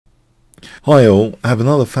Hi all, I have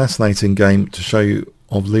another fascinating game to show you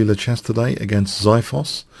of Leela Chess today against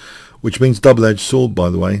Xiphos, which means double-edged sword,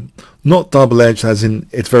 by the way. Not double-edged as in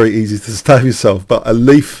it's very easy to stab yourself, but a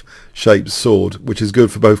leaf-shaped sword, which is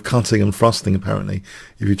good for both cutting and thrusting, apparently.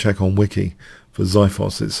 If you check on Wiki for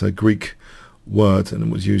Xiphos, it's a Greek word and it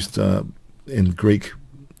was used in Greek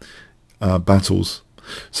battles.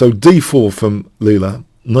 So d4 from Leela,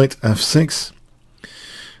 knight f6.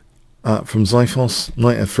 From Xiphos,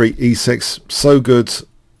 knight f3, e6, so good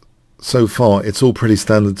so far. It's all pretty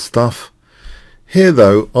standard stuff. Here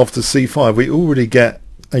though, after c5, we already get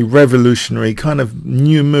a revolutionary kind of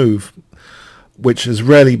new move, which has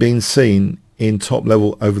rarely been seen in top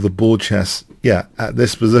level over the board chess. Yeah, at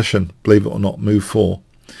this position, believe it or not, move 4,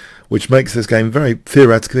 which makes this game very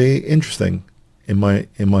theoretically interesting in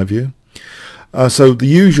my view. So the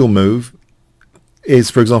usual move is,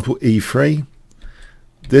 for example, e3.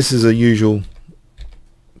 This is a usual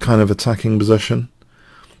kind of attacking position,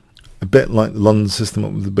 a bit like the London system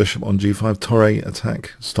with the bishop on g5, Torre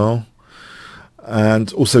attack style,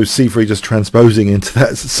 and also c3 just transposing into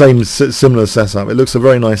that same similar setup. It looks a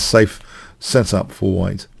very nice safe setup for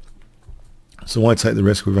white, so why take the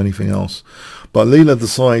risk with anything else? But Leela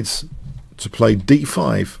decides to play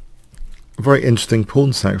d5, a very interesting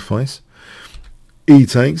pawn sacrifice. E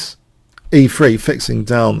takes, e3 fixing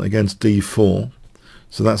down against d4.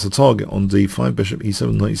 So that's the target on d5, bishop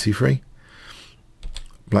e7, knight c3.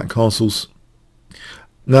 Black castles.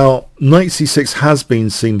 Now, knight c6 has been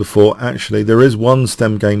seen before. Actually, there is one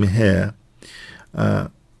stem game here.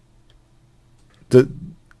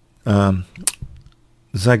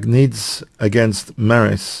 Zagnids against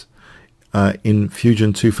Maris in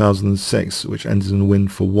Fujian 2006, which ended in a win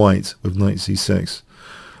for white with knight c6.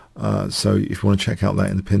 So if you want to check out that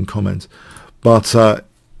in the pinned comment. But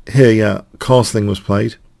here, yeah, castling was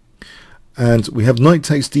played, and we have knight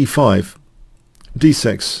takes d5,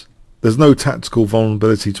 d6. There's no tactical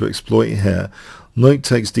vulnerability to exploit here. Knight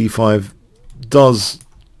takes d5 does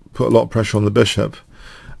put a lot of pressure on the bishop,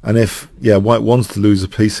 and if white wants to lose a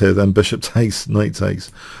piece here, then bishop takes, knight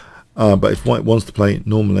takes. But if white wants to play it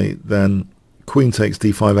normally, then queen takes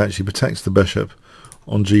d5 actually protects the bishop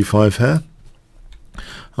on g5 here.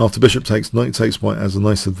 After bishop takes, knight takes, white has a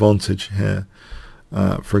nice advantage here.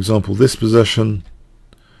 For example, this position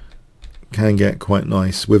can get quite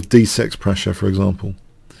nice with d6 pressure, for example.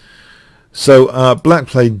 So black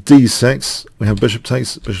played d6. We have bishop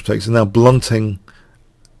takes, and now blunting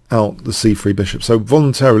out the c3 bishop. So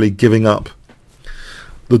voluntarily giving up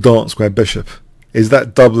the dark square bishop. Is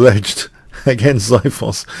that double-edged against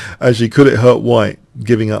Xiphos? Actually, could it hurt white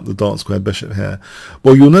giving up the dark square bishop here?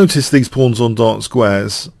 Well, you'll notice these pawns on dark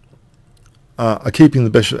squares are keeping the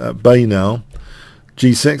bishop at bay now.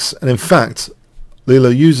 g6, and in fact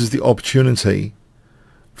Leela uses the opportunity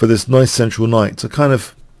for this nice central knight to kind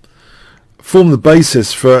of form the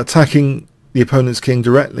basis for attacking the opponent's king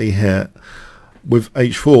directly here with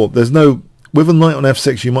h4. There's no, with a knight on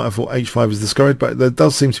f6 you might have thought h5 is discouraged, but there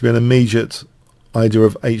does seem to be an immediate idea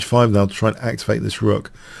of h5 now to try and activate this rook.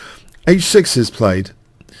 h6 is played.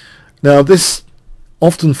 Now this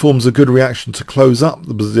often forms a good reaction to close up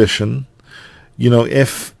the position. You know,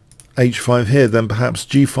 if h5 here, then perhaps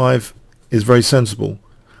g5 is very sensible,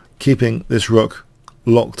 keeping this rook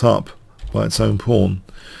locked up by its own pawn.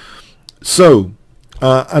 So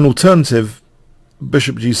an alternative,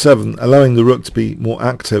 bishop g7, allowing the rook to be more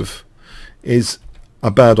active, is a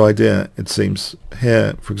bad idea, it seems.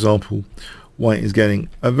 Here, for example, white is getting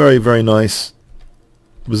a very, very nice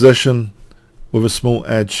position with a small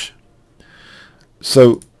edge.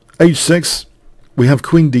 So h6, we have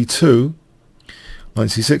queen d2, knight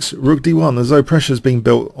c6, rook d1. There's no pressure being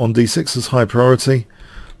built on d6 as high priority.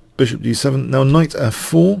 Bishop g7. Now knight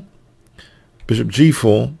f4, bishop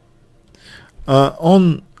g4.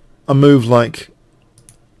 On a move like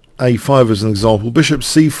a5 as an example, bishop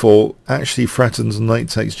c4 actually threatens knight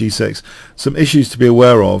takes g6. Some issues to be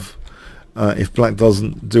aware of if black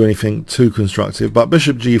doesn't do anything too constructive. But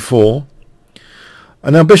bishop g4.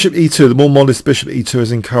 And now bishop e2, the more modest bishop e2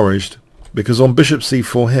 is encouraged, because on bishop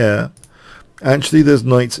c4 here, actually there's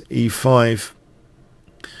knight e5,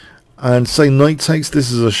 and say knight takes,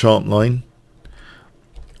 this is a sharp line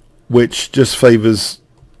which just favours,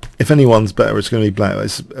 if anyone's better it's going to be black.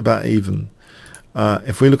 It's about even.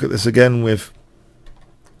 If we look at this again with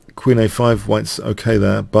queen a5, white's okay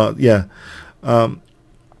there, but yeah, okay,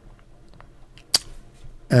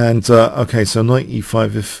 so knight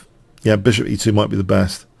e5, if bishop e2 might be the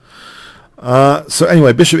best. So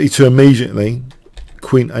anyway, bishop e2 immediately,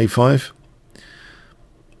 queen a5.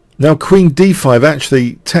 Now queen d5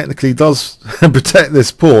 actually technically does protect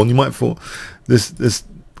this pawn. You might have thought this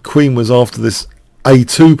queen was after this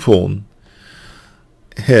a2 pawn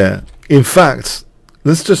here. In fact,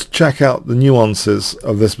 let's just check out the nuances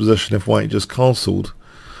of this position if white just castled.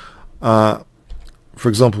 For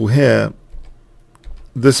example, here,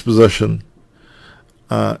 this position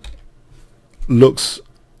looks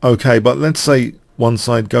okay, but let's say one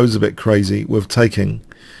side goes a bit crazy with taking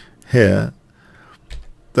here,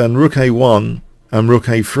 then rook a1 and rook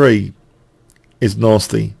a3 is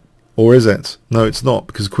nasty. Or is it? No, it's not,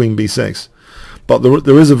 because queen b6. But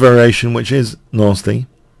there is a variation which is nasty.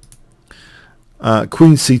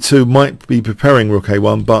 Queen c2 might be preparing rook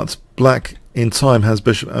a1, but black in time has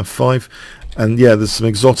bishop f5, and yeah, there's some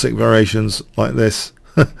exotic variations like this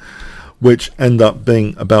which end up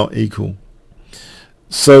being about equal.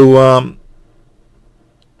 So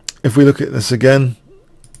if we look at this again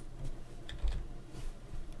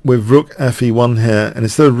with rook fe1 here, and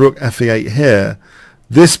instead of rook fe8 here,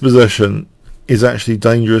 this position is actually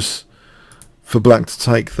dangerous for black to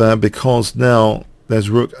take there, because now there's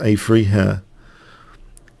rook a3 here,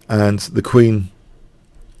 and the queen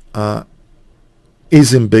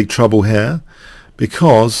is in big trouble here,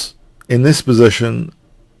 because in this position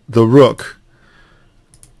the rook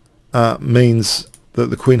means that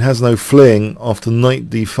the queen has no fleeing after knight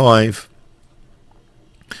d5.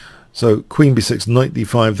 So queen b6, knight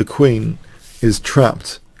d5, the queen is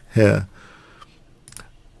trapped here.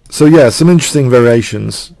 So yeah, some interesting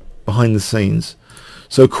variations behind the scenes.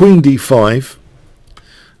 So queen d5,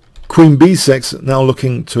 queen b6, now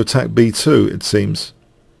looking to attack b2, it seems.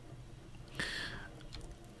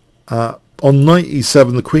 On knight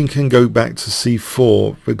e7, the queen can go back to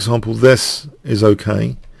c4. For example, this is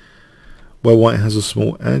okay, where white has a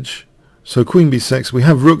small edge. So queen b6, we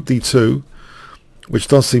have rook d2, which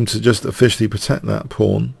does seem to just officially protect that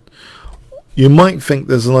pawn. You might think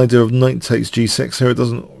there's an idea of knight takes g6 here. It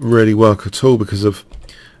doesn't really work at all because of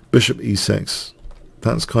bishop e6.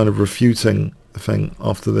 That's kind of refuting the thing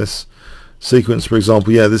after this sequence. For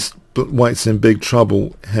example, yeah, this white's in big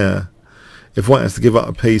trouble here. If white has to give up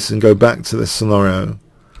a piece and go back to this scenario,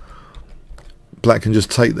 black can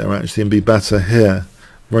just take there actually and be better here.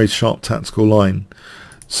 Very sharp tactical line.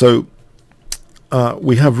 So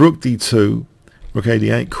we have rook d2, rook a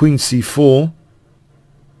d8, queen c4,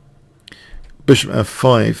 bishop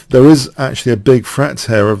f5. There is actually a big threat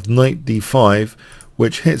here of knight d5,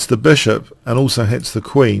 which hits the bishop and also hits the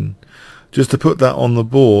queen. Just to put that on the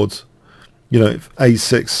board, you know, if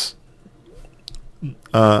a6,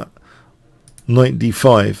 knight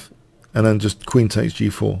d5, and then just queen takes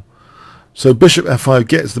g4. So bishop f5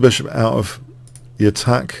 gets the bishop out of the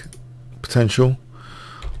attack potential.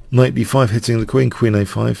 Knight d5 hitting the queen, queen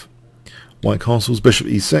a5. White castles, bishop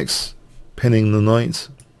e6, pinning the knight.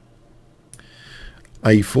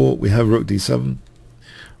 a4, we have rook d7,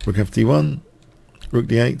 rook fd1, rook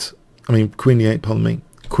d8, queen e8, pardon me,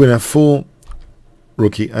 queen f4,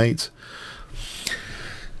 rook e8.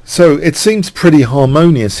 So it seems pretty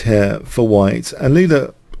harmonious here for white, and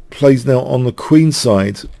Leela plays now on the queen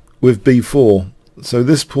side with b4. So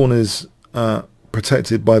this pawn is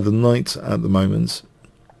protected by the knight at the moment,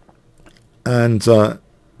 and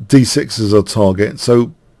d6 is a target.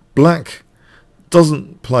 So black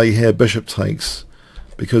doesn't play here bishop takes,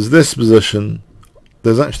 because this position,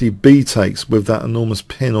 there's actually b takes with that enormous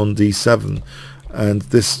pin on d7, and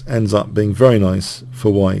this ends up being very nice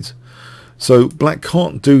for white. So black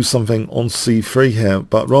can't do something on c3 here,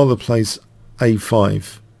 but rather plays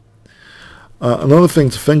a5. Another thing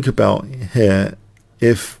to think about here,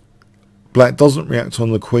 if black doesn't react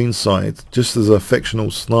on the queen side, just as a fictional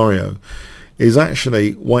scenario, is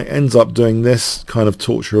actually white ends up doing this kind of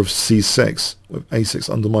torture of c6, with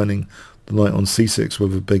a6 undermining the knight on c6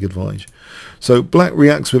 with a big advantage. So black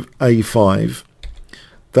reacts with a5.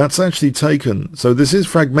 That's actually taken. So this is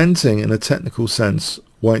fragmenting in a technical sense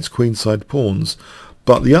white's queenside pawns,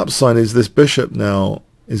 but the upside is this bishop now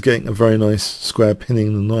is getting a very nice square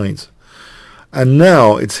pinning the knight. And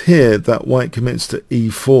now it's here that white commits to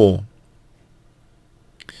e4.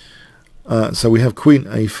 So we have queen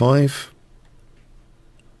a5.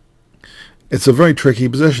 It's a very tricky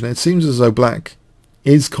position. It seems as though black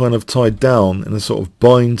is kind of tied down in a sort of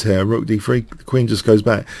bind here. Rook d3, the queen just goes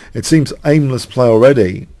back. It seems aimless play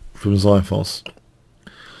already from Xiphos.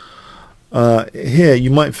 Here you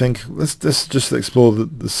might think, let's just explore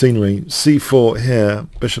the scenery. c4 here,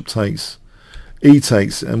 bishop takes, e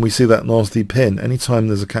takes, and we see that nasty pin. Anytime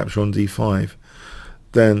there's a capture on d5,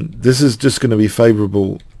 then this is just going to be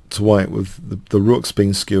favourable to white with the rooks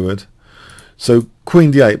being skewered. So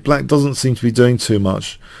queen d8, black doesn't seem to be doing too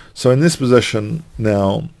much. So in this position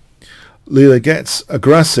now, Leela gets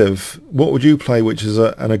aggressive. What would you play which is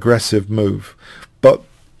an aggressive move? But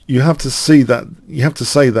you have to say that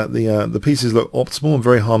the pieces look optimal and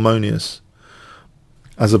very harmonious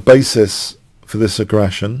as a basis for this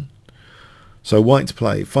aggression. So white to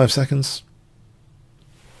play, 5 seconds.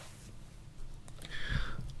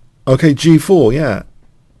 Okay, g4, yeah.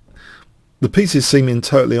 The pieces seem in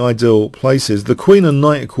totally ideal places. The queen and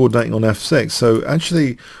knight are coordinating on f6. So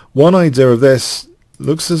actually, one idea of this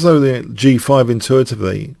looks as though the g5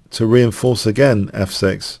 intuitively to reinforce again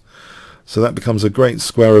f6. So that becomes a great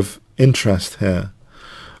square of interest here,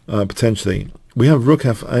 potentially. We have rook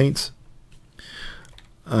f8.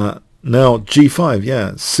 Now g5,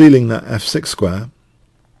 yeah, sealing that f6 square,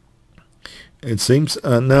 it seems.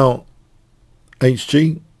 Now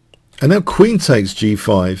hg. And now queen takes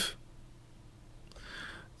g5.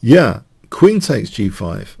 Yeah, queen takes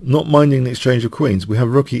g5, not minding the exchange of queens. We have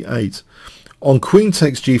rook e8. On queen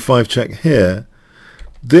takes g5 check here,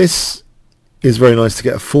 this is very nice to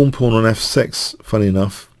get a form pawn on f6, funny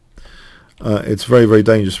enough. It's very, very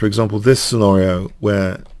dangerous. For example, this scenario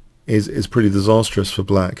where is pretty disastrous for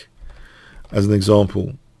black, as an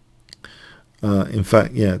example. In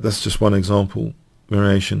fact, yeah, that's just one example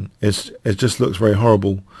variation. It just looks very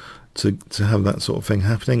horrible to have that sort of thing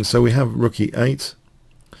happening. So we have rook e8.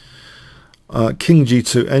 King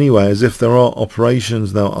g2 anyway, as if there are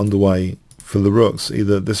operations now underway for the rooks,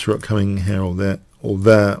 either this rook coming here or there, or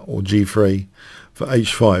g3 for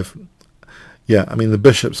h5. Yeah, I mean the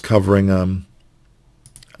bishop's covering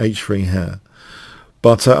h3 here.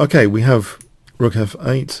 But okay, we have rook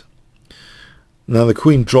f8. Now the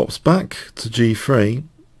queen drops back to g3,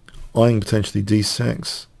 eyeing potentially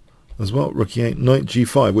d6 as well. Rook e8, knight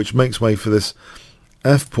g5, which makes way for this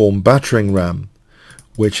f-pawn battering ram,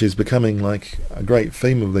 which is becoming like a great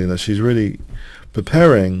theme of Leela. She's really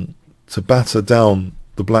preparing to batter down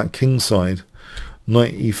the black king side.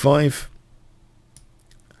 Knight e5.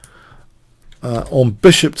 On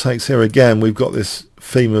bishop takes here again, we've got this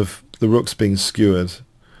theme of the rooks being skewered.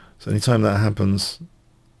 So anytime that happens,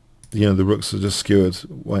 you know, the rooks are just skewered,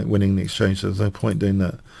 winning the exchange. So there's no point doing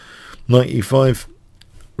that. Knight e5,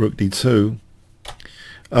 rook d2.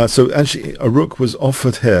 So actually a rook was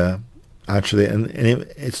offered here, actually, and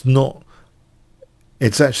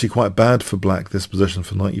it's actually quite bad for black, this position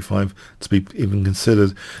for knight e5 to be even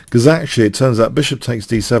considered, because actually it turns out bishop takes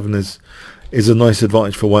d7 is a nice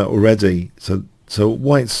advantage for white already. So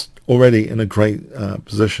white's already in a great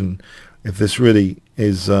position if this really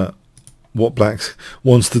is what black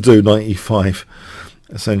wants to do, knight e5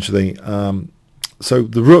 essentially. So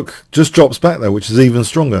the rook just drops back there, which is even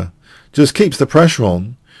stronger, just keeps the pressure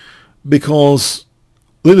on, because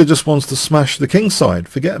Leela just wants to smash the king side,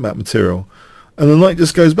 forget about material, and the knight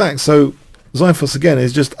just goes back. So Xiphos again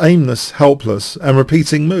is just aimless, helpless, and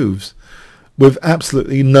repeating moves with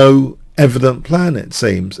absolutely no evident plan, it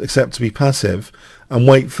seems, except to be passive and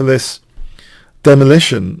wait for this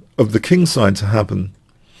demolition of the king side to happen.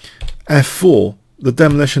 f4, the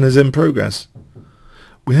demolition is in progress.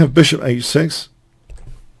 We have bishop h6.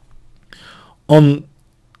 On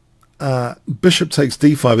bishop takes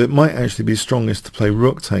d5, it might actually be strongest to play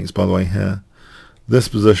rook takes, by the way, here. This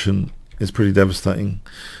position is pretty devastating.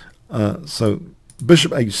 So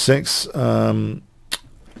bishop h6,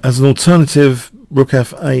 as an alternative, rook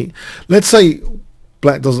f8. Let's say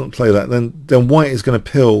black doesn't play that, then white is going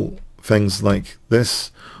to pill things like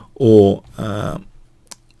this, or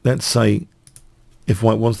let's say if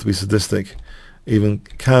white wants to be sadistic, even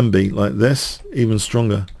can be like this, even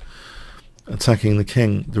stronger, attacking the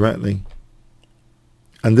king directly.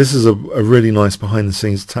 And this is a really nice behind the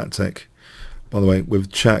scenes tactic, by the way,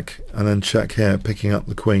 with check and then check here, picking up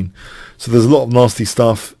the queen. So there's a lot of nasty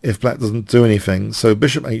stuff if black doesn't do anything. So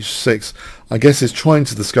bishop h6, I guess, is trying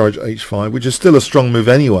to discourage h5, which is still a strong move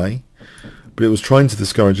anyway, but it was trying to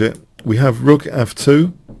discourage it. We have rook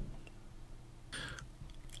f2.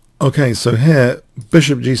 Okay, so here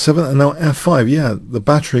bishop g7 and now f5. Yeah, the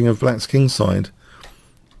battering of black's king side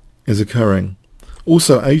is occurring.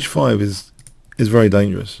 Also h5 is very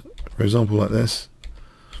dangerous. For example, like this.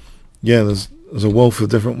 Yeah, there's a wealth of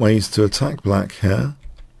different ways to attack black here.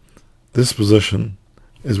 This position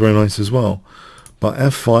is very nice as well. But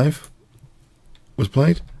f5 was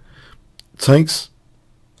played. Takes.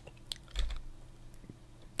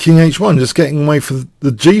 King h1, just getting away for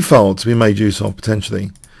the g file to be made use of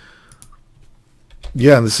potentially.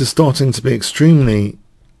 Yeah, this is starting to be extremely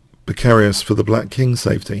precarious for the black king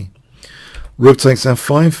safety. Rook takes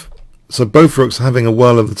f5. So both rooks are having a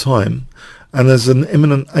whirl of the time. And there's an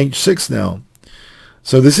imminent h6 now.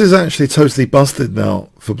 So this is actually totally busted now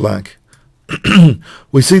for black.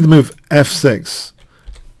 We see the move f6.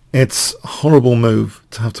 It's a horrible move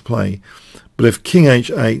to have to play. But if king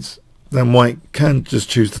h8, then white can just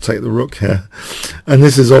choose to take the rook here, and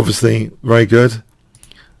this is obviously very good.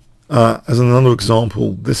 As another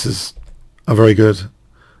example, this is a very good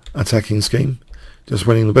attacking scheme, just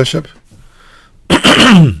winning the bishop.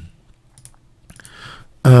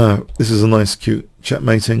 This is a nice cute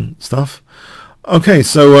checkmating stuff. Okay,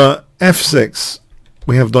 so f6,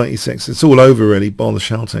 we have knight e6. It's all over really, bar the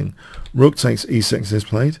shouting. Rook takes e6 is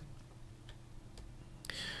played.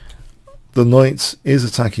 The knight is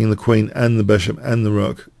attacking the queen and the bishop and the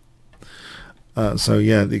rook. So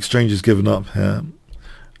yeah, the exchange is given up here.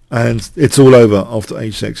 And it's all over after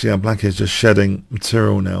h6. Yeah, black is just shedding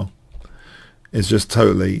material now. It's just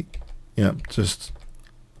totally, yeah, just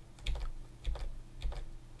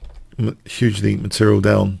hugely material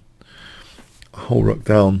down. Whole rook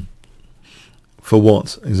down. For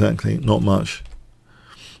what exactly? Not much.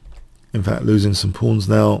 In fact, losing some pawns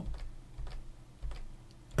now.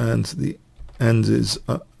 And the end is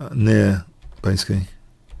near, basically.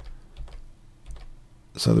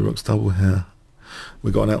 So the rook's double here.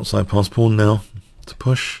 We've got an outside pass pawn now to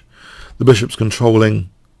push. The bishop's controlling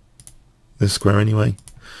this square anyway.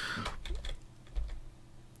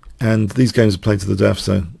 And these games are played to the death,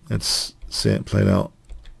 so let's see it played out.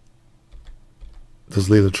 Does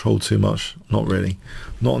Leela troll too much? Not really.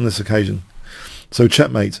 Not on this occasion. So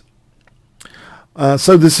checkmate.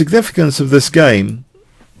 So the significance of this game,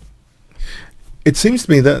 it seems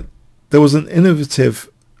to me that there was an innovative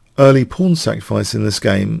early pawn sacrifice in this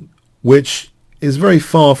game, which is very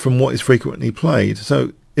far from what is frequently played.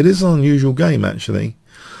 So it is an unusual game actually.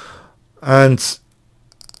 And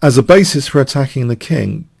as a basis for attacking the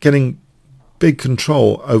king, getting big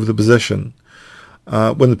control over the position,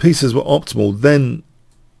 when the pieces were optimal, then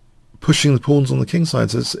pushing the pawns on the king side.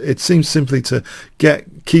 So it seems simply to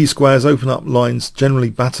get key squares, open up lines, generally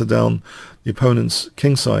batter down the opponent's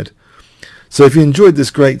king side. So if you enjoyed this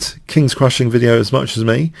great King's Crushing video as much as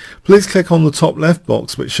me, please click on the top left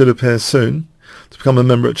box, which should appear soon, to become a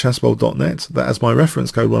member at chessbowl.net. That has my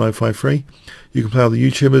reference code 1053. You can play other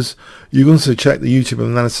YouTubers. You can also check the YouTube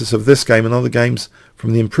analysis of this game and other games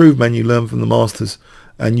from the improved menu, learn from the masters,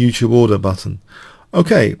 and YouTube order button.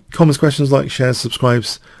 Okay, comments, questions, likes, shares,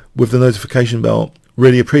 subscribes with the notification bell.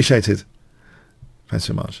 Really appreciated. Thanks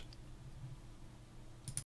so much.